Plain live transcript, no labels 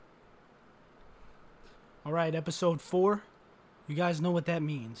All right, episode 4. You guys know what that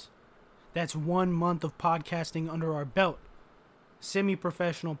means. That's 1 month of podcasting under our belt.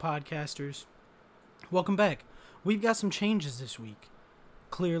 Semi-professional podcasters. Welcome back. We've got some changes this week.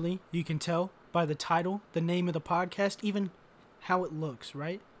 Clearly, you can tell by the title, the name of the podcast, even how it looks,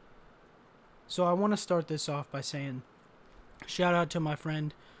 right? So I want to start this off by saying, shout out to my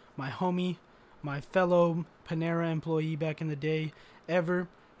friend, my homie, my fellow Panera employee back in the day, Ever.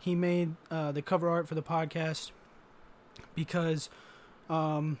 He made the cover art for the podcast because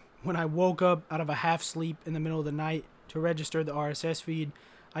when I woke up out of a half sleep in the middle of the night to register the RSS feed,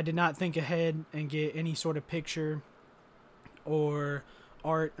 I did not think ahead and get any sort of picture or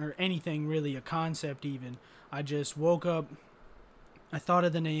art or anything really, a concept even. I just woke up, I thought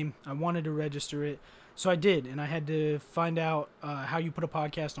of the name, I wanted to register it, so I did, and I had to find out how you put a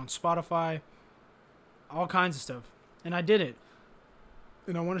podcast on Spotify, all kinds of stuff, and I did it.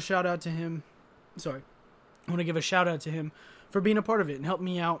 And I want to shout out to him. I want to give a shout out to him for being a part of it and help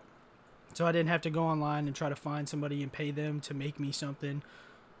me out so I didn't have to go online and try to find somebody and pay them to make me something.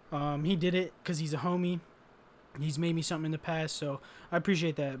 He did it because he's a homie. He's made me something in the past, so I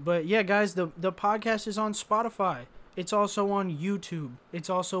appreciate that. But yeah, guys, the podcast is on Spotify. It's also on YouTube. It's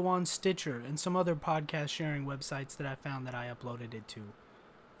also on Stitcher and some other podcast sharing websites that I found that I uploaded it to.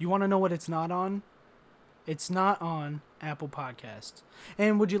 You want to know what it's not on? It's not on Apple Podcasts.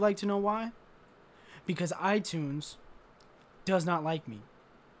 And would you like to know why? Because iTunes does not like me.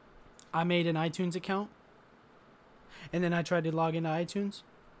 I made an iTunes account, and then I tried to log into iTunes,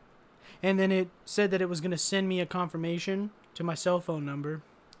 and then it said that it was going to send me a confirmation to my cell phone number.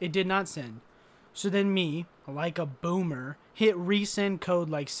 It did not send. So then me, like a boomer, hit resend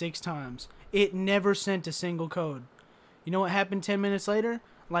code like 6 times. It never sent a single code. You know what happened 10 minutes later?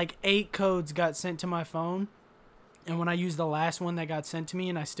 Like 8 codes got sent to my phone. And when I used the last one that got sent to me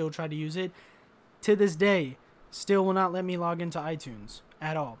and I still tried to use it, to this day, still will not let me log into iTunes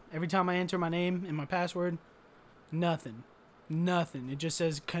at all. Every time I enter my name and my password, nothing. It just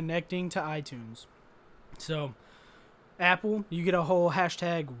says connecting to iTunes. So, Apple, you get a whole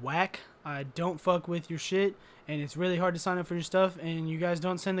hashtag whack. I don't fuck with your shit. And it's really hard to sign up for your stuff. And you guys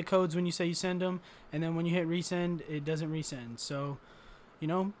don't send the codes when you say you send them. And then when you hit resend, it doesn't resend. So, you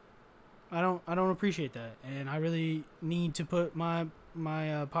know, I don't appreciate that, and I really need to put my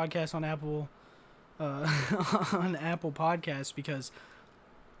podcast on Apple on Apple Podcasts, because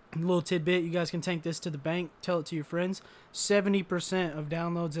a little tidbit, you guys can take this to the bank, tell it to your friends. 70% of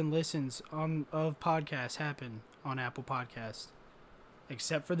downloads and listens of podcasts happen on Apple Podcasts,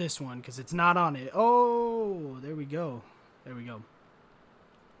 except for this one because it's not on it. Oh, there we go.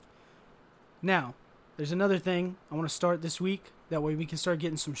 Now, there's another thing I want to start this week. That way we can start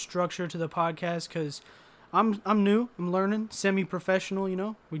getting some structure to the podcast, because I'm new. I'm learning. Semi-professional, you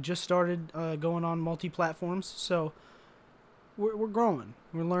know. We just started going on multi-platforms. So we're growing.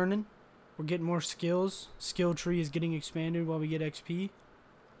 We're learning. We're getting more skills. Skill tree is getting expanded while we get XP.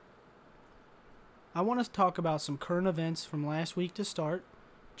 I want to talk about some current events from last week to start,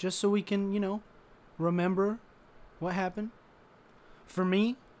 just so we can, you know, remember what happened. For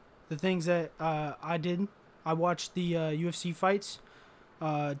me, the things that I did, I watched the UFC fights.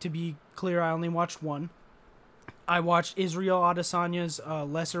 To be clear, I only watched one. I watched Israel Adesanya's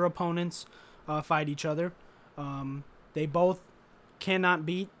lesser opponents fight each other. They both cannot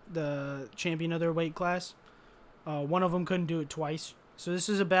beat the champion of their weight class. One of them couldn't do it twice. So this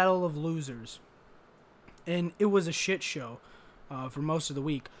is a battle of losers. And it was a shit show for most of the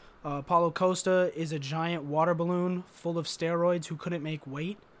week. Paulo Costa is a giant water balloon full of steroids who couldn't make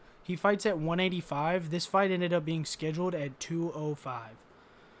weight. He fights at 185. This fight ended up being scheduled at 205.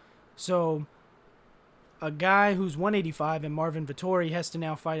 So, a guy who's 185 and Marvin Vettori has to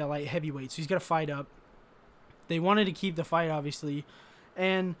now fight a light heavyweight. So he's got to fight up. They wanted to keep the fight, obviously.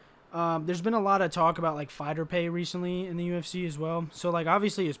 And there's been a lot of talk about, like, fighter pay recently in the UFC as well. So, like,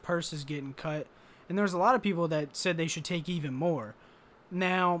 obviously his purse is getting cut. And there's a lot of people that said they should take even more.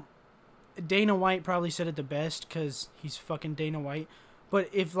 Now, Dana White probably said it the best because he's fucking Dana White. But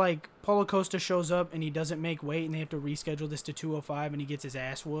if, like, Paulo Costa shows up and he doesn't make weight and they have to reschedule this to 205 and he gets his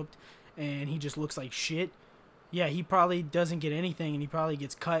ass whooped and he just looks like shit, yeah, he probably doesn't get anything and he probably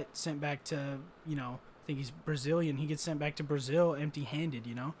gets cut, sent back to, you know, I think he's Brazilian. He gets sent back to Brazil empty-handed,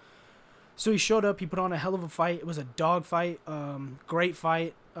 you know. So he showed up. He put on a hell of a fight. It was a dog fight. Great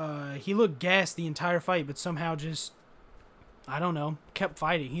fight. He looked gassed the entire fight, but somehow just, I don't know, kept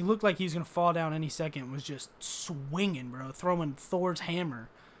fighting. He looked like he was going to fall down any second. Was just swinging, bro. Throwing Thor's hammer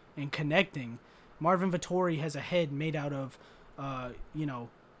and connecting. Marvin Vettori has a head made out of, you know,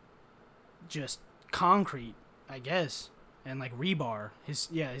 just concrete, I guess. and like rebar. His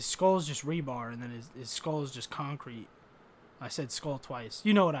skull's just rebar, and then his skull is just concrete. I said skull twice.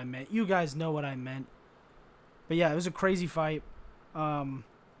 You know what I meant. You guys know what I meant. But yeah, it was a crazy fight. To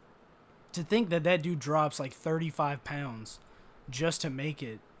think that dude drops like 35 pounds just to make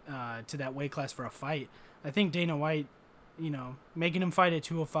it to that weight class for a fight. I think Dana White, making him fight at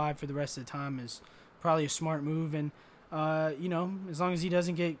 205 for the rest of the time is probably a smart move. And, as long as he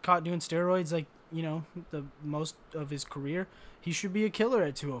doesn't get caught doing steroids like, the most of his career, he should be a killer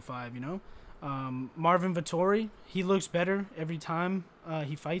at 205, Marvin Vettori, he looks better every time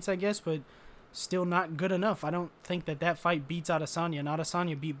he fights, I guess, but still not good enough. I don't think that fight beats Adesanya, and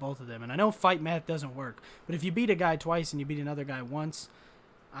Adesanya beat both of them. And I know fight math doesn't work, but if you beat a guy twice and you beat another guy once,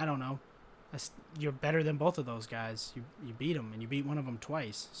 I don't know. You're better than both of those guys. You beat them, and you beat one of them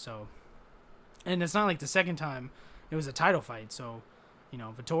twice. So, and it's not like the second time it was a title fight. So,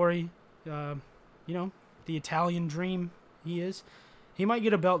 Vettori, the Italian dream he is. He might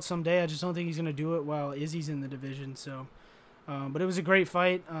get a belt someday. I just don't think he's going to do it while Izzy's in the division. So, but it was a great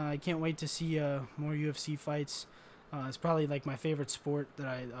fight. I can't wait to see more UFC fights. It's probably like my favorite sport that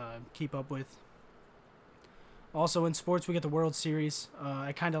I keep up with. Also in sports, we get the World Series.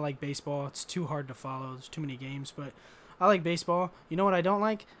 I kind of like baseball. It's too hard to follow. There's too many games, but I like baseball. You know what I don't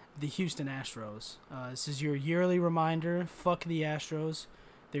like? The Houston Astros. This is your yearly reminder. Fuck the Astros.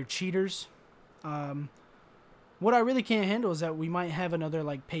 They're cheaters. What I really can't handle is that we might have another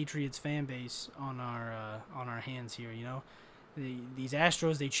like Patriots fan base on our hands here. These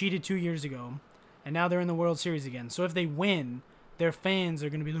Astros, they cheated 2 years ago, and now they're in the World Series again. So if they win, their fans are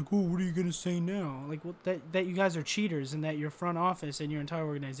going to be like, oh, what are you going to say now? Like, well, that you guys are cheaters, and that your front office and your entire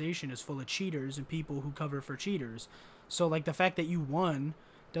organization is full of cheaters and people who cover for cheaters. So, like, the fact that you won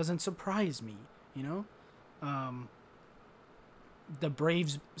doesn't surprise me, The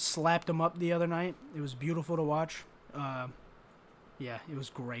Braves slapped them up the other night. It was beautiful to watch. Yeah, it was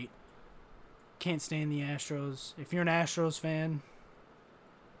great. Can't stand the Astros. If you're an Astros fan,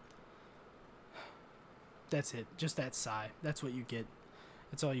 that's it. Just that sigh. That's what you get.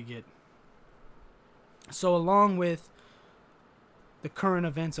 That's all you get. So along with the current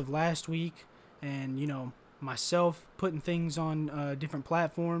events of last week and, myself putting things on different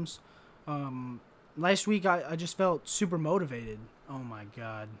platforms, last week I just felt super motivated. Oh my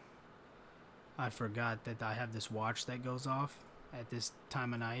God. I forgot that I have this watch that goes off at this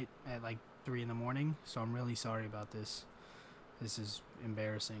time of night at like 3 a.m. So I'm really sorry about this. This is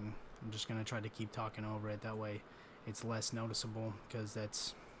embarrassing. I'm just going to try to keep talking over it. That way it's less noticeable because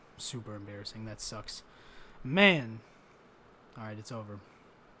that's super embarrassing. That sucks. Man. Alright, it's over.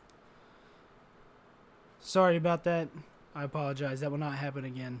 Sorry about that. I apologize. That will not happen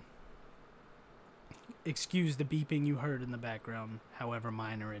again. Excuse the beeping you heard in the background, however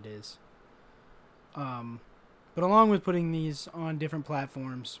minor it is. But along with putting these on different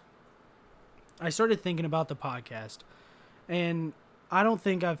platforms, I started thinking about the podcast. And I don't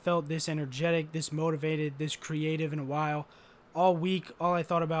think I've felt this energetic, this motivated, this creative in a while. All week, all I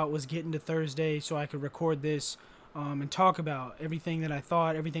thought about was getting to Thursday so I could record this and talk about everything that I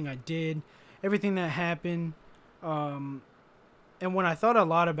thought, everything I did, everything that happened. And what I thought a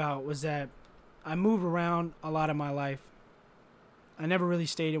lot about was that I move around a lot in my life. I never really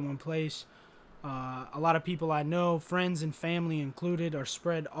stayed in one place. A lot of people I know, friends and family included, are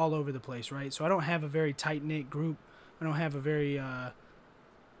spread all over the place, right? So I don't have a very tight-knit group. I don't have a very...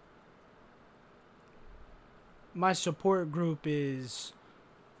 my support group is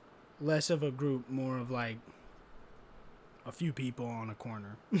less of a group, more of like a few people on a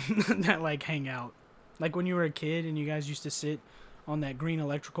corner that like hang out. Like when you were a kid and you guys used to sit on that green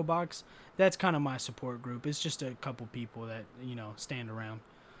electrical box, that's kind of my support group. It's just a couple people that, stand around.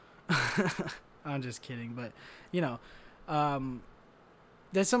 I'm just kidding, but,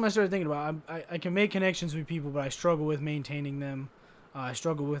 that's something I started thinking about. I can make connections with people, but I struggle with maintaining them. I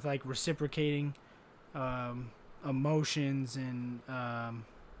struggle with, like, reciprocating emotions and,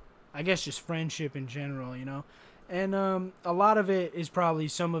 I guess, just friendship in general, And a lot of it is probably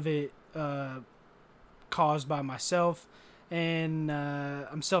some of it caused by myself. And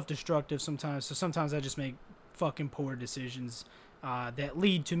I'm self-destructive sometimes, so sometimes I just make fucking poor decisions that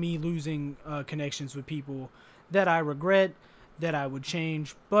lead to me losing connections with people that I regret, that I would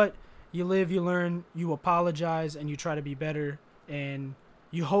change. But you live, you learn, you apologize, and you try to be better. And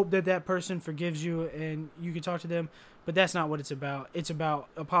you hope that person forgives you and you can talk to them. But that's not what it's about. It's about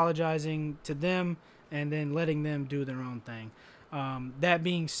apologizing to them and then letting them do their own thing. That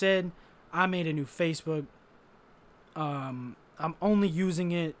being said, I made a new Facebook. I'm only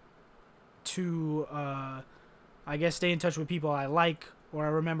using it to, I guess, stay in touch with people I like or I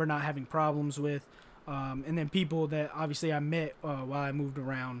remember not having problems with. and then people that obviously I met while I moved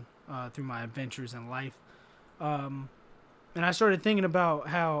around through my adventures in life. And I started thinking about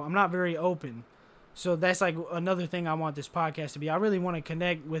how I'm not very open. So that's like another thing I want this podcast to be. I really want to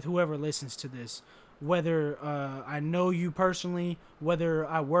connect with whoever listens to this, whether I know you personally, whether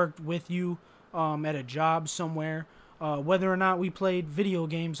I worked with you at a job somewhere, whether or not we played video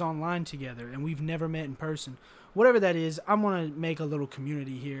games online together and we've never met in person. Whatever that is, I want to make a little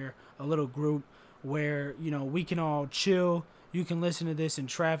community here, a little group where, we can all chill. You can listen to this in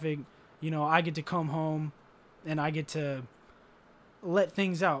traffic. I get to come home and I get to let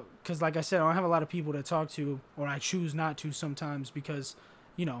things out. Because like I said, I don't have a lot of people to talk to, or I choose not to sometimes because,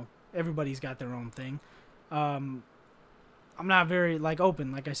 everybody's got their own thing. I'm not very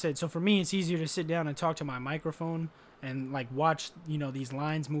open, like I said. So for me, it's easier to sit down and talk to my microphone and watch, these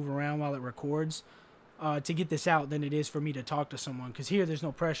lines move around while it records to get this out than it is for me to talk to someone. Because here, there's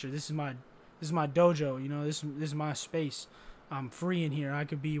no pressure. This is my dojo. This is my space. I'm free in here. I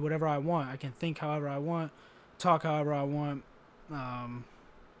could be whatever I want. I can think however I want, talk however I want.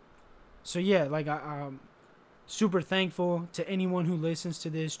 So yeah, I'm super thankful to anyone who listens to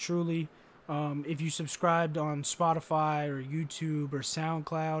this. Truly, if you subscribed on Spotify or YouTube or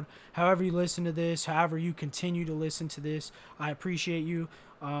SoundCloud, however you listen to this, however you continue to listen to this, I appreciate you.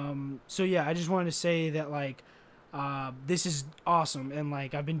 So yeah, I just wanted to say that this is awesome, and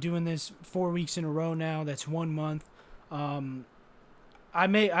I've been doing this 4 weeks in a row now. That's 1 month. I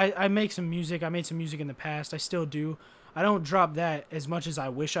make some music. I made some music in the past. I still do. I don't drop that as much as I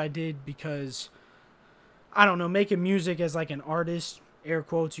wish I did because I don't know, making music as an artist, air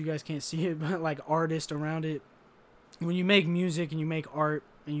quotes, you guys can't see it, but artist around it. When you make music and you make art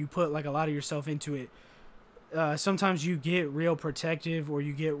and you put a lot of yourself into it, sometimes you get real protective, or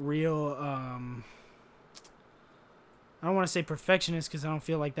you get real I don't want to say perfectionist because I don't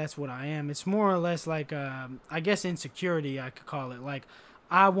feel like that's what I am. It's more or less I guess insecurity, I could call it.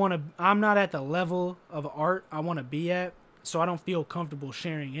 I'm not at the level of art I want to be at, so I don't feel comfortable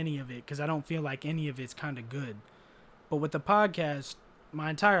sharing any of it because I don't feel like any of it's kind of good. But with the podcast, my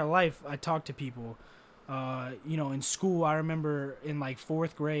entire life I talk to people. In school, I remember in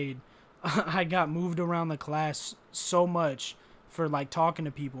 4th grade, I got moved around the class so much for talking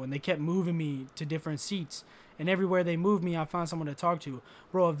to people, and they kept moving me to different seats. And everywhere they moved me, I found someone to talk to.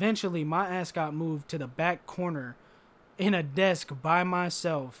 Bro, eventually my ass got moved to the back corner in a desk by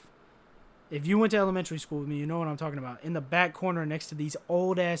myself. If you went to elementary school with me, you know what I'm talking about. In the back corner next to these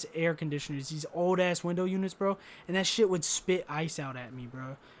old-ass air conditioners, these old-ass window units, bro. And that shit would spit ice out at me,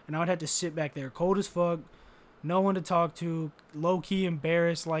 bro. And I would have to sit back there cold as fuck, no one to talk to, low-key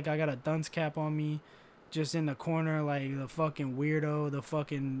embarrassed I got a dunce cap on me, just in the corner the fucking weirdo, the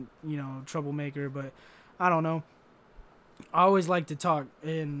fucking, troublemaker. But I don't know. I always like to talk,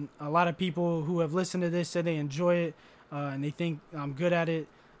 and a lot of people who have listened to this say they enjoy it, and they think I'm good at it.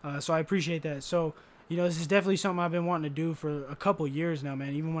 So I appreciate that. So, this is definitely something I've been wanting to do for a couple years now,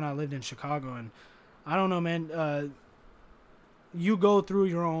 man, even when I lived in Chicago. And I don't know, man, you go through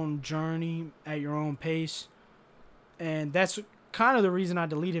your own journey at your own pace. And that's kind of the reason I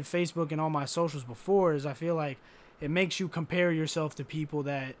deleted Facebook and all my socials before, is I feel like it makes you compare yourself to people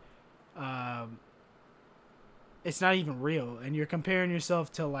that it's not even real. And you're comparing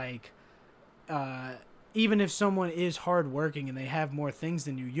yourself to even if someone is hardworking and they have more things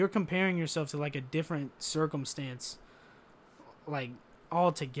than you, you're comparing yourself to a different circumstance,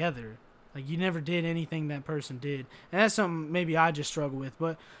 altogether. You never did anything that person did. And that's something maybe I just struggle with.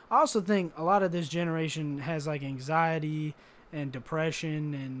 But I also think a lot of this generation has anxiety and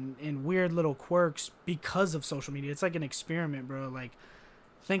depression and weird little quirks because of social media. It's an experiment, bro.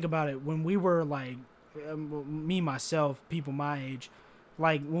 Think about it. When we were me, myself, people my age,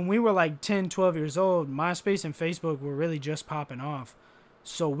 when we were 10, 12 years old, MySpace and Facebook were really just popping off.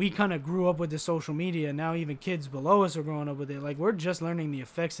 So we kind of grew up with the social media, and now even kids below us are growing up with it. We're just learning the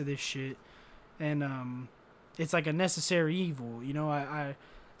effects of this shit. And it's a necessary evil. I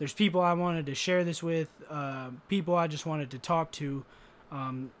there's people I wanted to share this with, people I just wanted to talk to.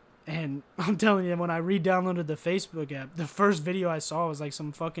 And I'm telling you, when I re-downloaded the Facebook app, the first video I saw was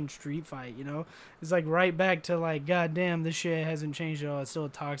some fucking street fight, It's right back to goddamn, this shit hasn't changed at all. It's still a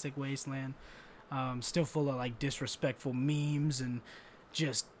toxic wasteland. Still full of disrespectful memes and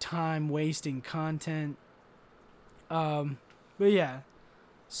just time-wasting content. But yeah.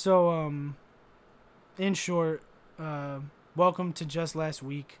 So, in short, welcome to Just Last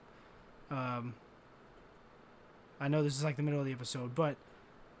Week. I know this is the middle of the episode, but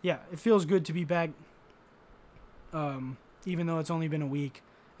yeah, it feels good to be back. Even though it's only been a week.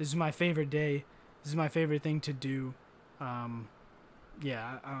 This is my favorite day. This is my favorite thing to do.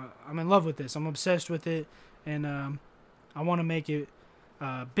 yeah, I'm in love with this. I'm obsessed with it, and I want to make it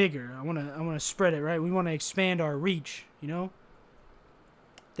bigger. I want to spread it, right? We want to expand our reach, you know?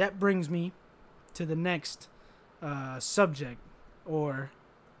 That brings me to the next subject, or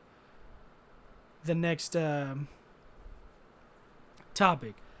the next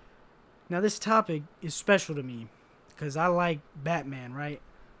topic. Now, this topic is special to me because I like Batman, right?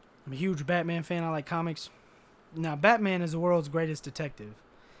 I'm a huge Batman fan. I like comics. Now, Batman is the world's greatest detective.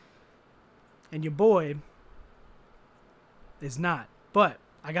 And your boy is not. But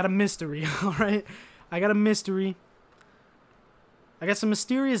I got a mystery, all right? I got a mystery. I got some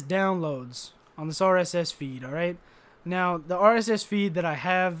mysterious downloads on this RSS feed, all right? Now, the RSS feed that I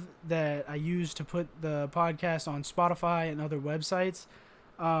have that I use to put the podcast on Spotify and other websites,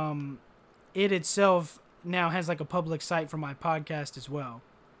 it itself now has like a public site for my podcast as well.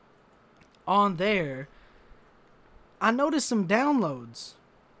 On there, I noticed some downloads.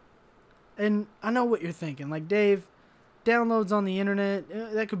 And I know what you're thinking. Like, Dave, downloads on the internet,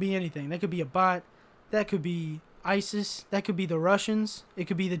 that could be anything. That could be a bot. That could be ISIS. That could be the Russians. It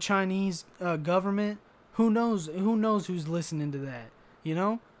could be the Chinese government. Who knows? Who knows who's listening to that? You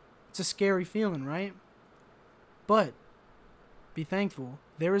know? It's a scary feeling, right? But be thankful.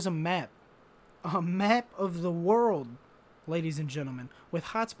 There is a map. A map of the world, ladies and gentlemen, with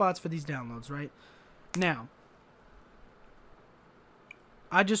hotspots for these downloads, right? Now,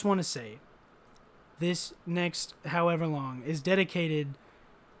 I just want to say, this next however long is dedicated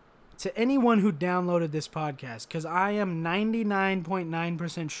to anyone who downloaded this podcast, because I am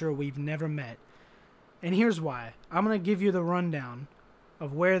 99.9% sure we've never met. And here's why. I'm going to give you the rundown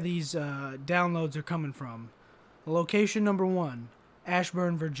of where these downloads are coming from. Location number 1,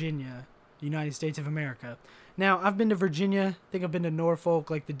 Ashburn, Virginia, United States of America. Now, I've been to Virginia. I think I've been to Norfolk,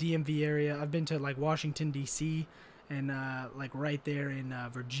 like the DMV area. I've been to like Washington, D.C., and like right there in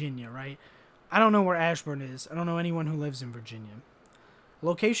Virginia, right? I don't know where Ashburn is. I don't know anyone who lives in Virginia.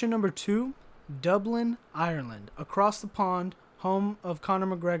 Location number 2, Dublin, Ireland. Across the pond, home of Conor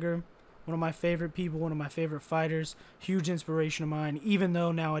McGregor, one of my favorite people, one of my favorite fighters, huge inspiration of mine, even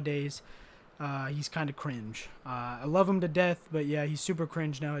though nowadays he's kind of cringe. I love him to death, but yeah, he's super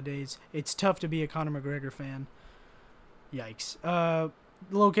cringe nowadays. It's tough to be a Conor McGregor fan. Yikes.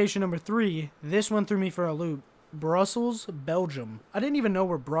 Location number 3, this one threw me for a loop. Brussels, Belgium. I didn't even know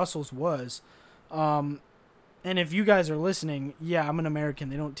where Brussels was. And if you guys are listening, yeah, I'm an American.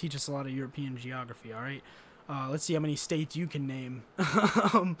 They don't teach us a lot of European geography, all right? Let's see how many states you can name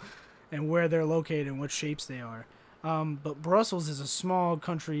and where they're located and what shapes they are. But Brussels is a small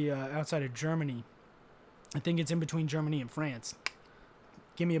country outside of Germany. I think it's in between Germany and France.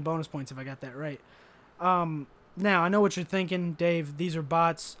 Give me a bonus points if I got that right. Now, I know what you're thinking, Dave. These are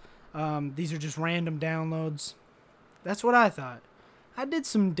bots. These are just random downloads. That's what I thought. I did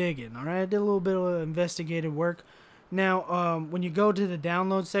some digging, all right? I did a little bit of investigative work. Now, when you go to the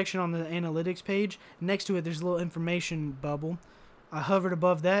download section on the analytics page, next to it there's a little information bubble. I hovered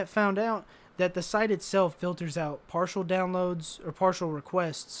above that, found out that the site itself filters out partial downloads or partial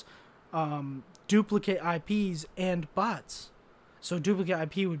requests, duplicate IPs, and bots. So duplicate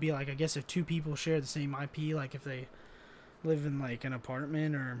IP would be like, I guess, if two people share the same IP, like if they live in like an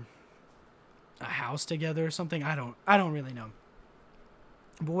apartment or a house together or something. I don't really know.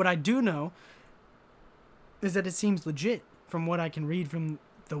 But what I do know is that it seems legit from what I can read from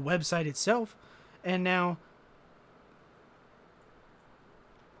the website itself. And now,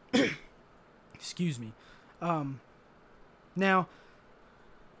 excuse me. Now,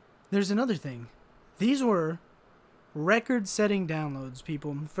 there's another thing. These were record-setting downloads,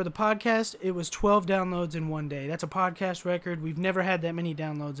 people. For the podcast, it was 12 downloads in one day. That's a podcast record. We've never had that many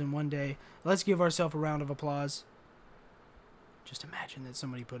downloads in one day. Let's give ourselves a round of applause. Just imagine that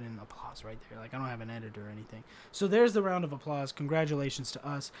somebody put in applause right there. Like, I don't have an editor or anything. So there's the round of applause. Congratulations to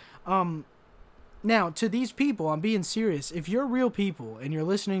us. Now, to these people, I'm being serious. If you're real people and you're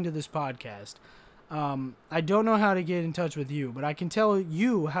listening to this podcast, I don't know how to get in touch with you, but I can tell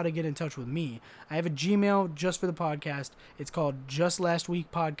you how to get in touch with me. I have a Gmail just for the podcast. It's called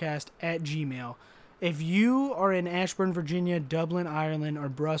justlastweekpodcast@gmail.com. If you are in Ashburn, Virginia, Dublin, Ireland, or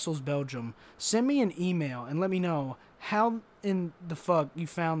Brussels, Belgium, send me an email and let me know how in the fuck you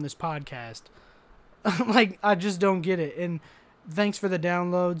found this podcast. Like, I just don't get it. And thanks for the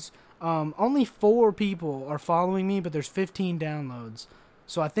downloads. Only 4 people are following me, but there's 15 downloads.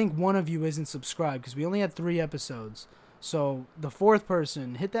 So I think one of you isn't subscribed because we only had 3 episodes. So the 4th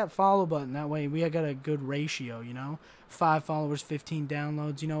person, hit that follow button. That way we got a good ratio, you know? 5 followers, 15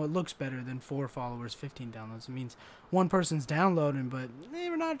 downloads. You know, it looks better than 4 followers, 15 downloads. It means one person's downloading, but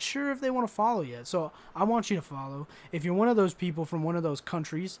they're not sure if they want to follow yet. So I want you to follow. If you're one of those people from one of those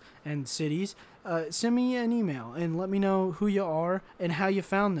countries and cities, send me an email and let me know who you are and how you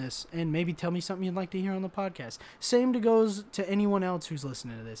found this, and maybe tell me something you'd like to hear on the podcast. Same goes to anyone else who's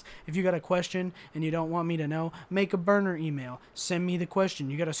listening to this. If you got a question and you don't want me to know, make a burner email. Send me the question.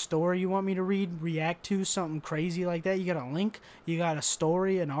 You got a story you want me to read, react to, something crazy like that. You got a link, you got a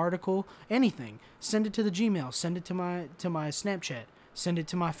story, an article, anything. Send it to the Gmail. Send it to my Snapchat. Send it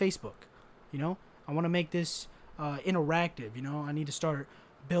to my Facebook. You know, I want to make this interactive. You know, I need to start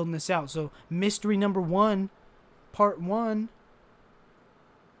building this out. So mystery number 1, part 1,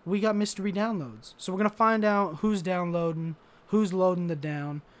 we got mystery downloads. So we're going to find out who's downloading, who's loading the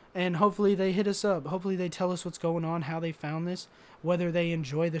down, and hopefully they hit us up. Hopefully they tell us what's going on, how they found this, whether they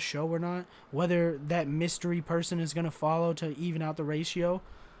enjoy the show or not, whether that mystery person is going to follow to even out the ratio.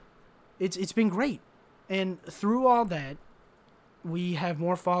 It's been great. And through all that, we have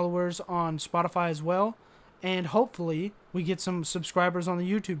more followers on Spotify as well. And hopefully we get some subscribers on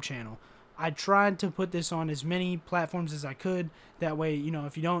the YouTube channel. I tried to put this on as many platforms as I could. That way, you know,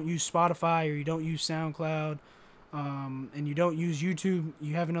 if you don't use Spotify or you don't use SoundCloud and you don't use YouTube,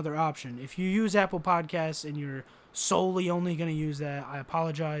 you have another option. If you use Apple Podcasts and you're solely only going to use that, I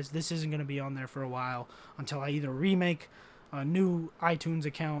apologize. This isn't going to be on there for a while until I either remake a new iTunes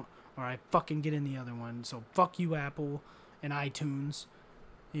account or I fucking get in the other one. So fuck you, Apple and iTunes.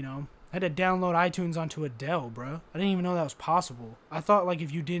 You know, I had to download iTunes onto a Dell, bro. I didn't even know that was possible. I thought, like,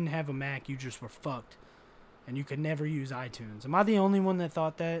 if you didn't have a Mac, you just were fucked. And you could never use iTunes. Am I the only one that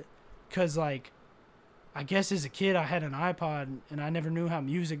thought that? Because, like, I guess as a kid, I had an iPod, and I never knew how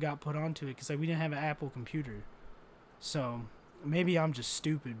music got put onto it. Because, like, we didn't have an Apple computer. So, maybe I'm just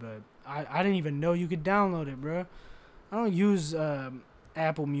stupid, but I didn't even know you could download it, bro. I don't use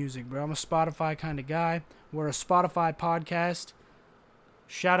Apple Music, bro. I'm a Spotify kind of guy. We're a Spotify podcast.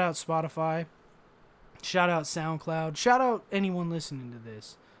 Shout out Spotify. Shout out SoundCloud. Shout out anyone listening to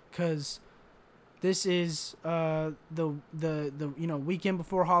this, cause this is the you know, weekend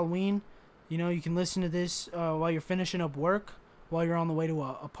before Halloween. You know, you can listen to this while you're finishing up work, while you're on the way to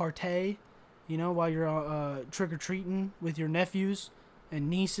a party. You know, while you're trick or treating with your nephews and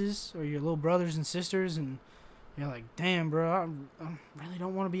nieces or your little brothers and sisters, and you're like, damn, bro, I really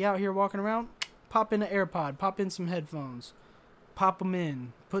don't want to be out here walking around. Pop in an AirPod. Pop in some headphones. Pop them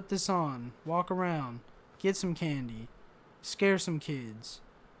in, put this on, walk around, get some candy, scare some kids.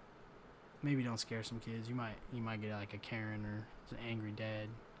 Maybe don't scare some kids. You might get like a Karen or an angry dad,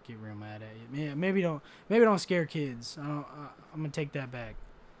 get real mad at you. Yeah, maybe don't scare kids. I'm gonna take that back.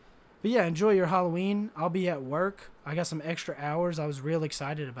 But yeah, enjoy your Halloween. I'll be at work. I got some extra hours. I was real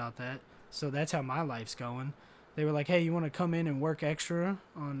excited about that. So that's how my life's going. They were like, hey, you want to come in and work extra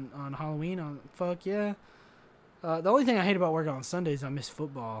on Halloween? Fuck yeah. The only thing I hate about working on Sundays, I miss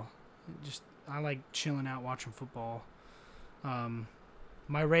football. I like chilling out watching football.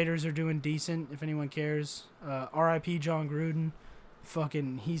 My Raiders are doing decent, if anyone cares. R.I.P. John Gruden.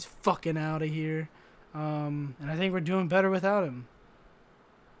 He's fucking out of here. And I think we're doing better without him.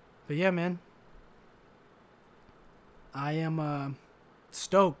 But yeah, man. I am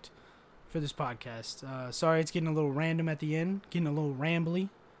stoked for this podcast. Sorry it's getting a little random at the end, getting a little rambly.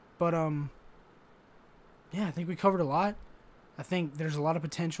 But yeah, I think we covered a lot. I think there's a lot of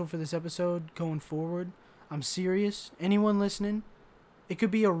potential for this episode going forward. I'm serious. Anyone listening, it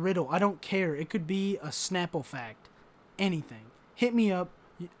could be a riddle. I don't care. It could be a Snapple fact. Anything. Hit me up.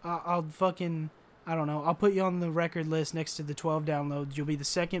 I'll fucking, I don't know. I'll put you on the record list next to the 12 downloads. You'll be the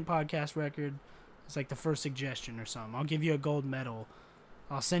second podcast record. It's like the first suggestion or something. I'll give you a gold medal.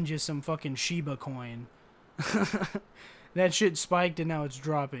 I'll send you some fucking Shiba coin. That shit spiked and now it's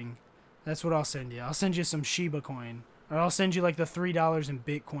dropping. That's what I'll send you. I'll send you some Shiba coin. Or I'll send you like the $3 in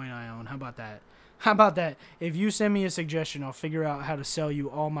Bitcoin I own. How about that? How about that? If you send me a suggestion, I'll figure out how to sell you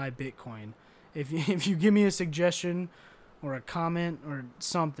all my Bitcoin. If you give me a suggestion or a comment or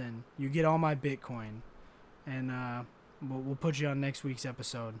something, you get all my Bitcoin. And we'll put you on next week's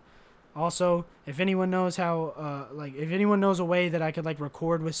episode. Also, if anyone knows how, if anyone knows a way that I could like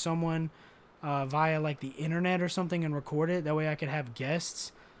record with someone via like the internet or something and record it, that way I could have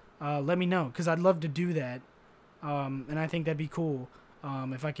guests, let me know, because I'd love to do that. And I think that'd be cool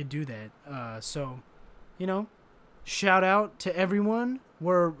if I could do that. So, you know, shout out to everyone.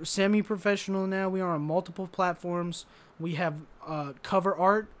 We're semi-professional now. We are on multiple platforms. We have cover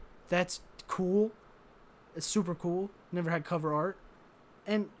art. That's cool. It's super cool. Never had cover art.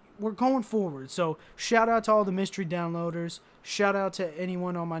 And we're going forward. So shout out to all the mystery downloaders. Shout out to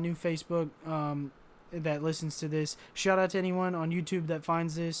anyone on my new Facebook. that listens to this. Shout out to anyone on YouTube that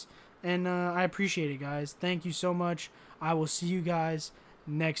finds this. And I appreciate it, guys. Thank you so much. I will see you guys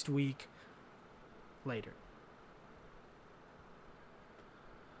next week. Later.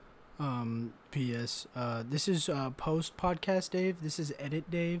 P.S. This is post podcast Dave. This is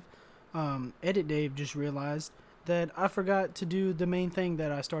edit Dave. Edit Dave just realized that I forgot to do the main thing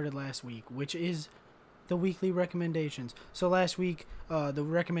that I started last week, which is the weekly recommendations. So last week, the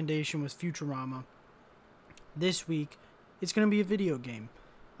recommendation was Futurama. This week, it's going to be a video game.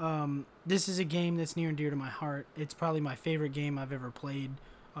 This is a game that's near and dear to my heart. It's probably my favorite game I've ever played.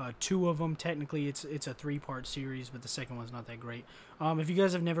 Two of them, technically, it's a 3-part series, but the second one's not that great. If you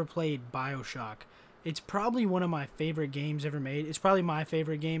guys have never played BioShock, it's probably one of my favorite games ever made. It's probably my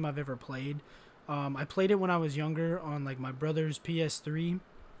favorite game I've ever played. I played it when I was younger on like my brother's PS3,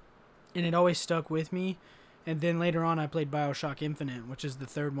 and it always stuck with me. And then later on, I played BioShock Infinite, which is the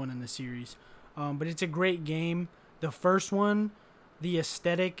third one in the series. But it's a great game. The first one, the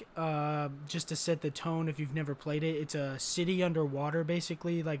aesthetic, just to set the tone if you've never played it, it's a city underwater,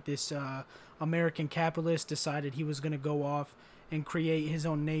 basically. Like this American capitalist decided he was going to go off and create his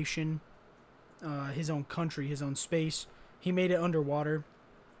own nation, his own country, his own space. He made it underwater.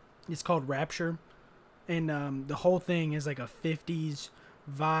 It's called Rapture. And the whole thing is like a 50s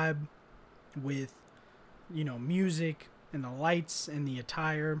vibe with, music and the lights and the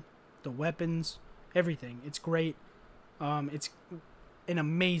attire, the weapons, everything. It's great. It's an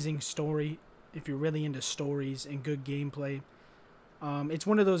amazing story if you're really into stories and good gameplay. It's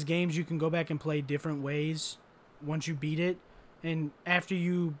one of those games you can go back and play different ways once you beat it. And after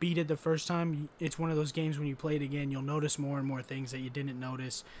you beat it the first time, it's one of those games when you play it again, you'll notice more and more things that you didn't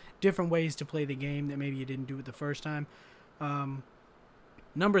notice. Different ways to play the game that maybe you didn't do it the first time.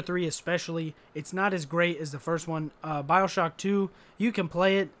 Number 3 especially, it's not as great as the first one. BioShock 2, you can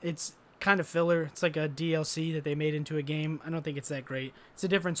play it. It's kind of filler. It's like a DLC that they made into a game. I don't think it's that great. It's a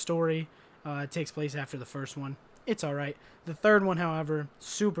different story. It takes place after the first one. It's alright. The third one, however,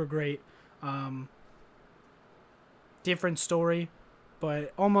 super great. Different story,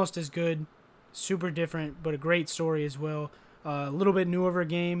 but almost as good. Super different, but a great story as well. A little bit newer of a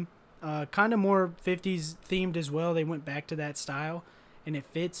game. Kind of more 50s themed as well. They went back to that style, and it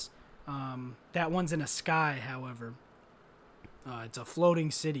fits. That one's in a sky, however. It's a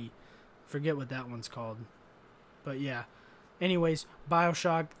floating city. Forget what that one's called. But yeah. Anyways,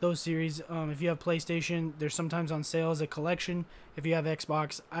 BioShock, those series, if you have PlayStation, they're sometimes on sale as a collection. If you have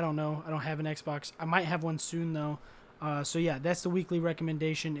Xbox, I don't know. I don't have an Xbox. I might have one soon, though. So yeah, that's the weekly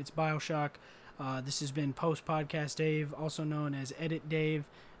recommendation. It's BioShock. This has been Post Podcast Dave, also known as Edit Dave.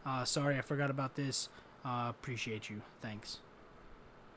 Sorry, I forgot about this. Appreciate you. Thanks.